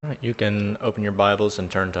You can open your Bibles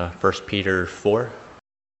and turn to 1 Peter 4.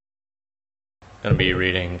 I'm going to be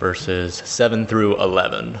reading verses 7 through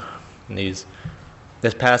 11. And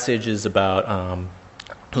this passage is about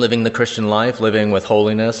living the Christian life, living with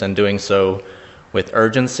holiness, and doing so with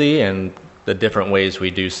urgency and the different ways we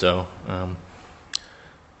do so.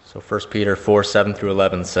 So 1 Peter 4, 7 through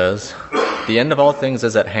 11 says, "The end of all things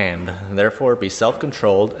is at hand. Therefore be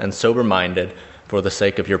self-controlled and sober-minded for the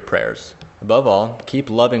sake of your prayers. Above all, keep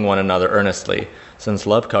loving one another earnestly, since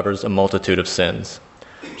love covers a multitude of sins.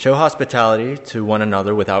 Show hospitality to one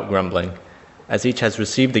another without grumbling. As each has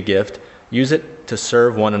received a gift, use it to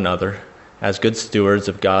serve one another as good stewards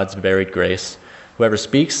of God's varied grace. Whoever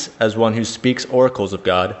speaks, as one who speaks oracles of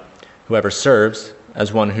God. Whoever serves,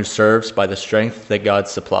 as one who serves by the strength that God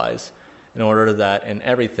supplies, in order that in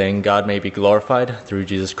everything God may be glorified through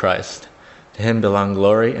Jesus Christ. To him belong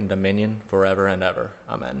glory and dominion forever and ever.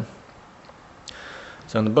 Amen."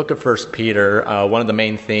 So in the book of 1 Peter, one of the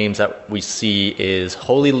main themes that we see is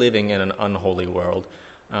holy living in an unholy world.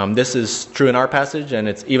 This is true in our passage, and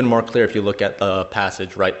it's even more clear if you look at the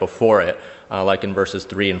passage right before it, like in verses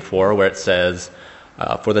 3 and 4, where it says,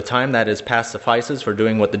 "For the time that is past suffices for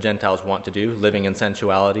doing what the Gentiles want to do, living in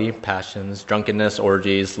sensuality, passions, drunkenness,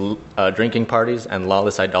 orgies, drinking parties, and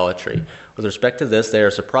lawless idolatry. With respect to this, they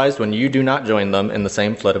are surprised when you do not join them in the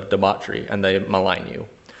same flood of debauchery, and they malign you."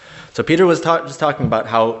 So Peter was just talking about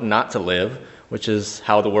how not to live, which is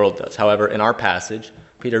how the world does. However, in our passage,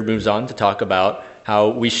 Peter moves on to talk about how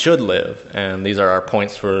we should live. And these are our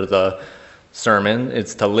points for the sermon.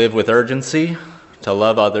 It's to live with urgency, to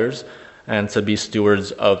love others, and to be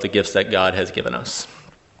stewards of the gifts that God has given us.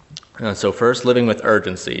 So first, living with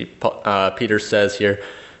urgency. Peter says here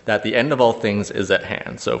that the end of all things is at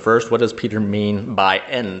hand. So first, what does Peter mean by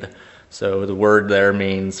end? So the word there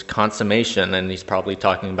means consummation, and he's probably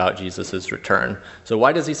talking about Jesus' return. So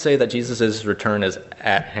why does he say that Jesus' return is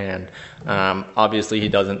at hand? Obviously, he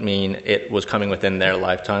doesn't mean it was coming within their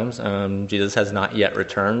lifetimes. Jesus has not yet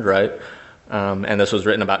returned, right? And this was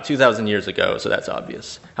written about 2,000 years ago, so that's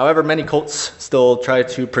obvious. However, many cults still try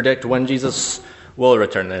to predict when Jesus will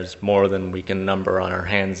return. There's more than we can number on our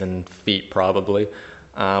hands and feet, probably.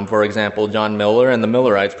 For example, John Miller and the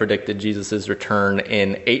Millerites predicted Jesus' return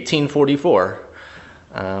in 1844.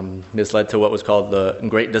 This led to what was called the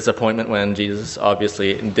Great Disappointment when Jesus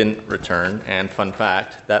obviously didn't return. And fun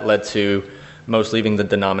fact, that led to most leaving the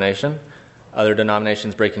denomination, other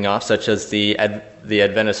denominations breaking off, such as the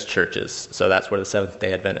Adventist churches. So that's where the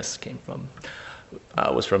Seventh-day Adventists came from.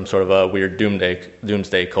 It was from sort of a weird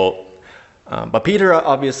doomsday cult. But Peter,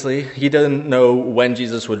 obviously, he didn't know when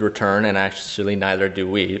Jesus would return, and actually neither do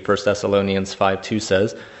we. 1 Thessalonians 5:2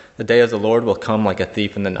 says, "The day of the Lord will come like a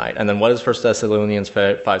thief in the night." And then what does 1 Thessalonians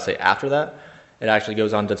 5 say after that? It actually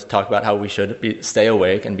goes on to talk about how we should stay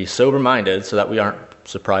awake and be sober-minded so that we aren't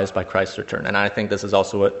surprised by Christ's return. And I think this is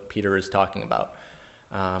also what Peter is talking about.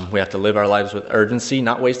 We have to live our lives with urgency,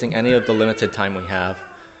 not wasting any of the limited time we have,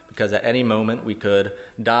 because at any moment we could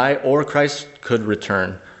die or Christ could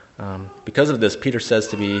return. Because of this, Peter says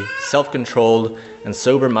to be self-controlled and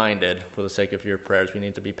sober-minded for the sake of your prayers. We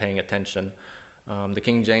need to be paying attention. The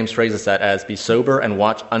King James phrases that as be sober and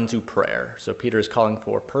watch unto prayer. So Peter is calling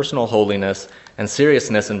for personal holiness and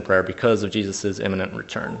seriousness in prayer because of Jesus' imminent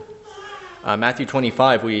return. Matthew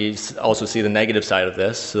 25, we also see the negative side of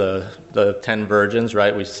this, the 10 virgins,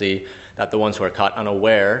 right? We see that the ones who are caught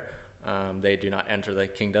unaware, they do not enter the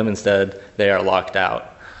kingdom. Instead, they are locked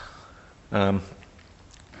out.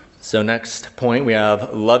 So next point, we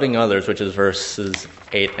have loving others, which is verses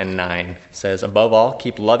 8 and 9. It says, "Above all,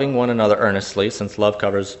 keep loving one another earnestly, since love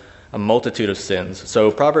covers a multitude of sins."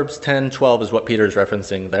 So Proverbs 10:12 is what Peter is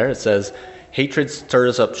referencing there. It says, "Hatred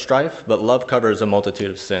stirs up strife, but love covers a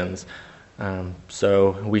multitude of sins."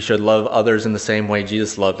 So we should love others in the same way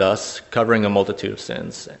Jesus loved us, covering a multitude of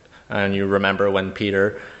sins. And you remember when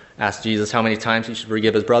Peter asked Jesus how many times he should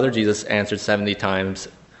forgive his brother, Jesus answered 70 times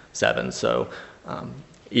 7. So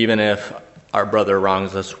even if our brother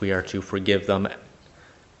wrongs us, we are to forgive them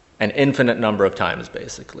an infinite number of times,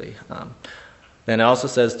 basically. Then it also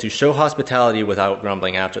says to show hospitality without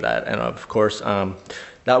grumbling after that. And of course,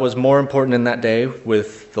 that was more important in that day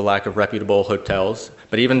with the lack of reputable hotels.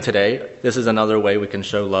 But even today, this is another way we can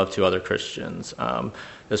show love to other Christians.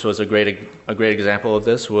 This was a great example of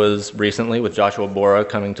this was recently with Joshua Bora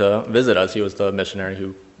coming to visit us. He was the missionary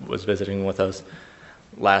who was visiting with us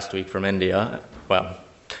last week from India. Well,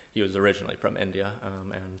 he was originally from India,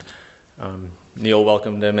 and Neil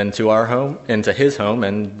welcomed him into his home,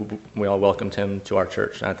 and we all welcomed him to our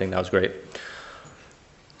church. And I think that was great.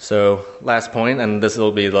 So, last point, and this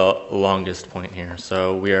will be the longest point here.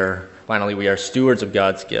 So we are Finally, we are stewards of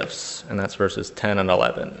God's gifts, and that's verses 10 and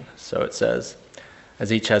 11. So it says,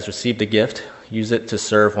 as each has received a gift, use it to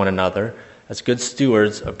serve one another as good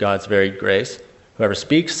stewards of God's varied grace. Whoever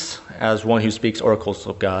speaks, as one who speaks oracles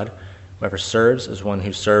of God. Whoever serves, as one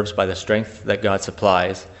who serves by the strength that God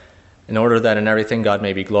supplies, in order that in everything God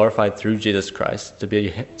may be glorified through Jesus Christ.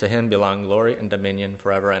 To him belong glory and dominion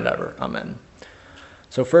forever and ever. Amen.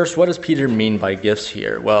 So first, what does Peter mean by gifts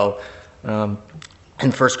here? Well,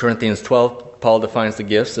 in 1 Corinthians 12, Paul defines the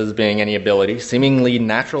gifts as being any ability, seemingly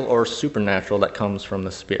natural or supernatural, that comes from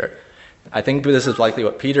the Spirit. I think this is likely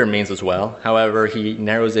what Peter means as well. However, he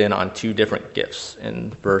narrows in on two different gifts in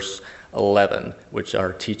verse 11, which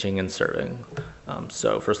are teaching and serving.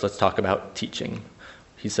 So first, let's talk about teaching.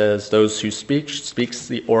 He says, those who speaks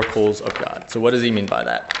the oracles of God. So what does he mean by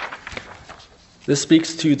that? This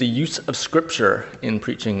speaks to the use of Scripture in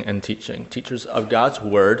preaching and teaching. Teachers of God's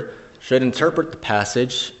Word should interpret the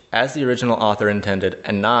passage as the original author intended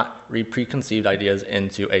and not read preconceived ideas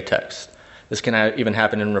into a text. This can even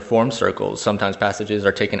happen in Reformed circles. Sometimes passages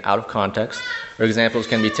are taken out of context, or examples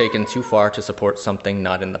can be taken too far to support something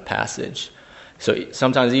not in the passage. So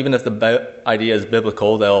sometimes even if the idea is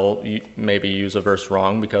biblical, they'll maybe use a verse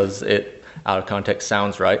wrong because it, out of context,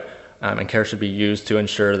 sounds right. And care should be used to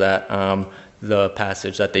ensure that the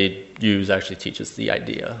passage that they use actually teaches the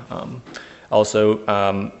idea. Also,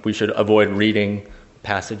 we should avoid reading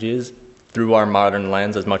passages through our modern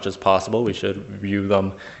lens as much as possible. We should view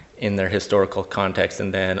them in their historical context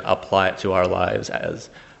and then apply it to our lives as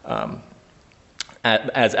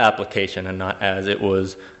application and not as it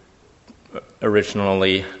was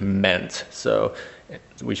originally meant. So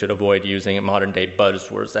we should avoid using modern day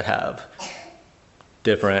buzzwords that have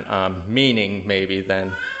different meaning maybe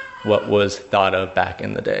than what was thought of back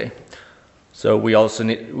in the day. So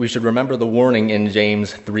we should remember the warning in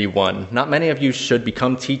James 3:1. Not many of you should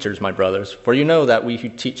become teachers, my brothers, for you know that we who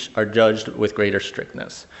teach are judged with greater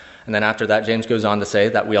strictness. And then after that, James goes on to say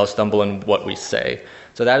that we all stumble in what we say.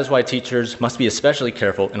 So that is why teachers must be especially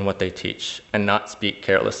careful in what they teach and not speak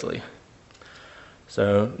carelessly.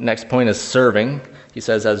 So next point is serving. He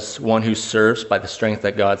says, as one who serves by the strength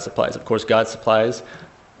that God supplies. Of course, God supplies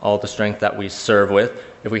all the strength that we serve with.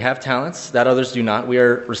 If we have talents that others do not, we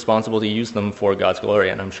are responsible to use them for God's glory.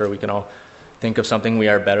 And I'm sure we can all think of something we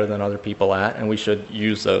are better than other people at, and we should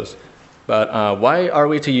use those. But why are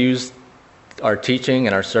we to use our teaching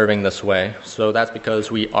and our serving this way? So that's because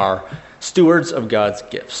we are stewards of God's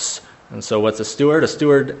gifts. And so what's a steward? A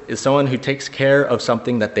steward is someone who takes care of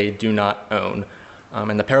something that they do not own.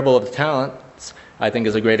 And the parable of the talents, I think,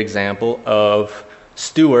 is a great example of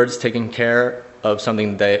stewards taking care of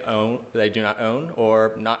something they do not own,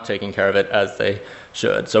 or not taking care of it as they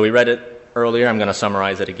should. So we read it earlier. I'm going to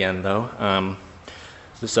summarize it again, though.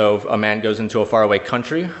 So a man goes into a faraway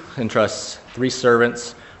country, entrusts 3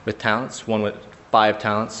 servants with talents, one with 5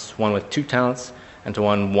 talents, one with 2 talents, and to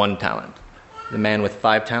one 1 talent. The man with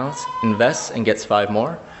 5 talents invests and gets 5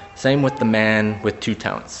 more. Same with the man with 2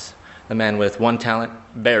 talents. The man with 1 talent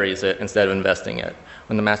buries it instead of investing it.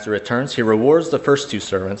 When the master returns, he rewards the first 2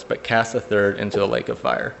 servants, but casts the third into the lake of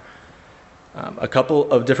fire. A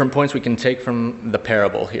couple of different points we can take from the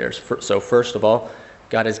parable here. So first of all,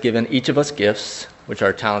 God has given each of us gifts, which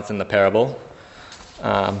are talents in the parable,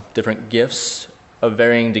 different gifts of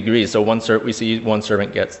varying degrees. So we see one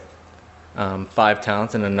servant gets 5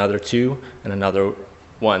 talents, and another 2, and another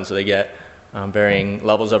 1. So they get varying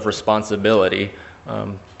levels of responsibility,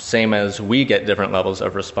 same as we get different levels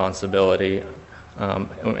of responsibility.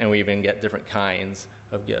 And we even get different kinds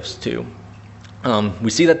of gifts too.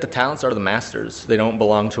 We see that the talents are the master's. They don't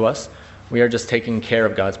belong to us. We are just taking care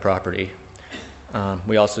of God's property.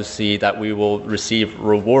 We also see that we will receive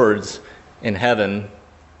rewards in heaven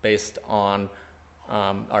based on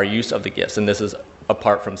our use of the gifts. And this is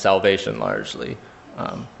apart from salvation largely.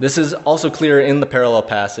 This is also clear in the parallel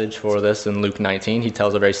passage for this in Luke 19. He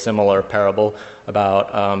tells a very similar parable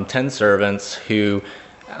about 10 servants who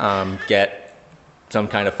get some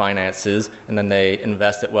kind of finances, and then they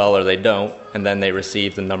invest it well or they don't, and then they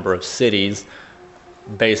receive the number of cities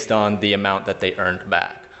based on the amount that they earned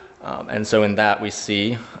back. And so in that we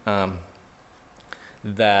see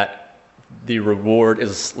that the reward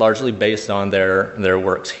is largely based on their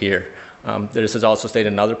works here. This is also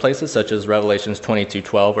stated in other places, such as Revelations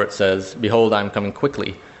 22:12, where it says, "Behold, I am coming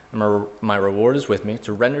quickly, and my reward is with me,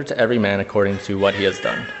 to render to every man according to what he has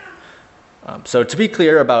done." So to be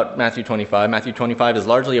clear about Matthew 25 is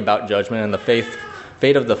largely about judgment and the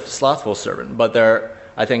fate of the slothful servant. But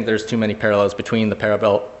I think there's too many parallels between the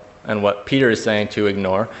parable and what Peter is saying to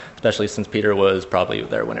ignore, especially since Peter was probably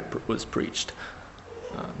there when it was preached.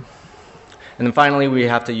 And then finally, we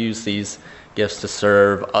have to use these gifts to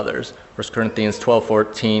serve others. 1 Corinthians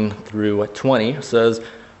 12:14 through 20 says,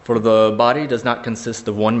 "For the body does not consist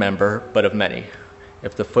of one member, but of many.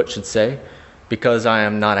 If the foot should say, 'Because I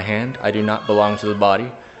am not a hand, I do not belong to the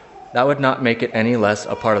body,' that would not make it any less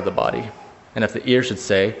a part of the body. And if the ear should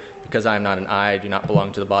say, 'Because I am not an eye, I do not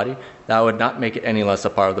belong to the body,' that would not make it any less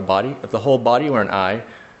a part of the body. If the whole body were an eye,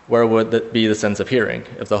 where would be the sense of hearing?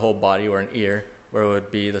 If the whole body were an ear, where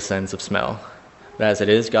would be the sense of smell? But as it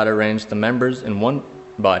is, God arranged the members in one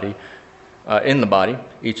body, in the body,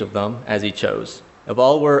 each of them as He chose. If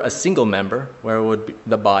all were a single member, where would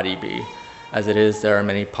the body be? As it is, there are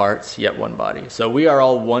many parts, yet one body." So we are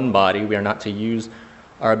all one body. We are not to use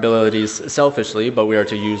our abilities selfishly, but we are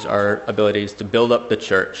to use our abilities to build up the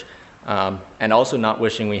church, and also not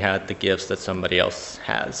wishing we had the gifts that somebody else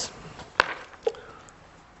has.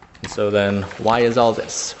 And so then, why is all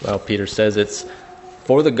this? Well, Peter says it's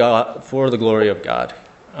for the glory of God.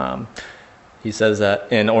 He says that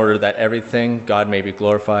in order that everything God may be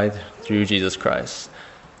glorified through Jesus Christ.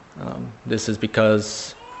 This is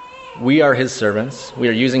because we are His servants. We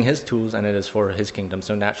are using His tools, and it is for His kingdom.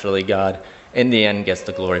 So naturally, God, in the end, gets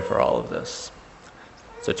the glory for all of this.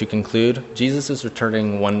 So to conclude, Jesus is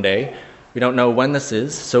returning one day. We don't know when this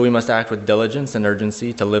is, so we must act with diligence and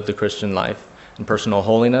urgency to live the Christian life in personal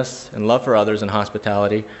holiness, in love for others, in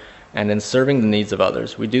hospitality, and in serving the needs of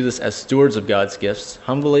others. We do this as stewards of God's gifts,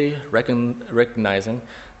 humbly recognizing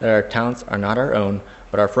that our talents are not our own,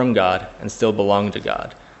 but are from God and still belong to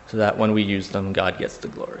God, so that when we use them, God gets the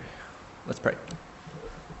glory. Let's pray.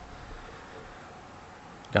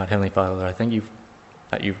 God, Heavenly Father, Lord, I thank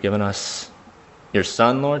that you've given us your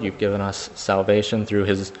Son, Lord. You've given us salvation through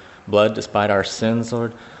His blood despite our sins,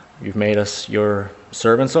 Lord. You've made us your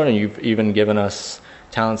servants, Lord, and you've even given us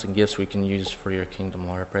talents and gifts we can use for your kingdom,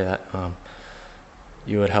 Lord. I pray that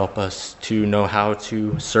you would help us to know how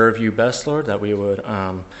to serve you best, Lord, that we would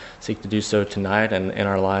seek to do so tonight and in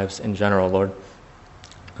our lives in general, Lord.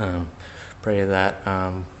 Pray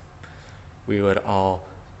that we would all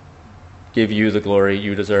give you the glory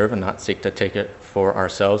you deserve and not seek to take it for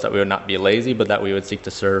ourselves, that we would not be lazy, but that we would seek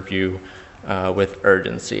to serve you with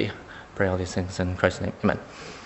urgency. Pray all these things in Christ's name. Amen.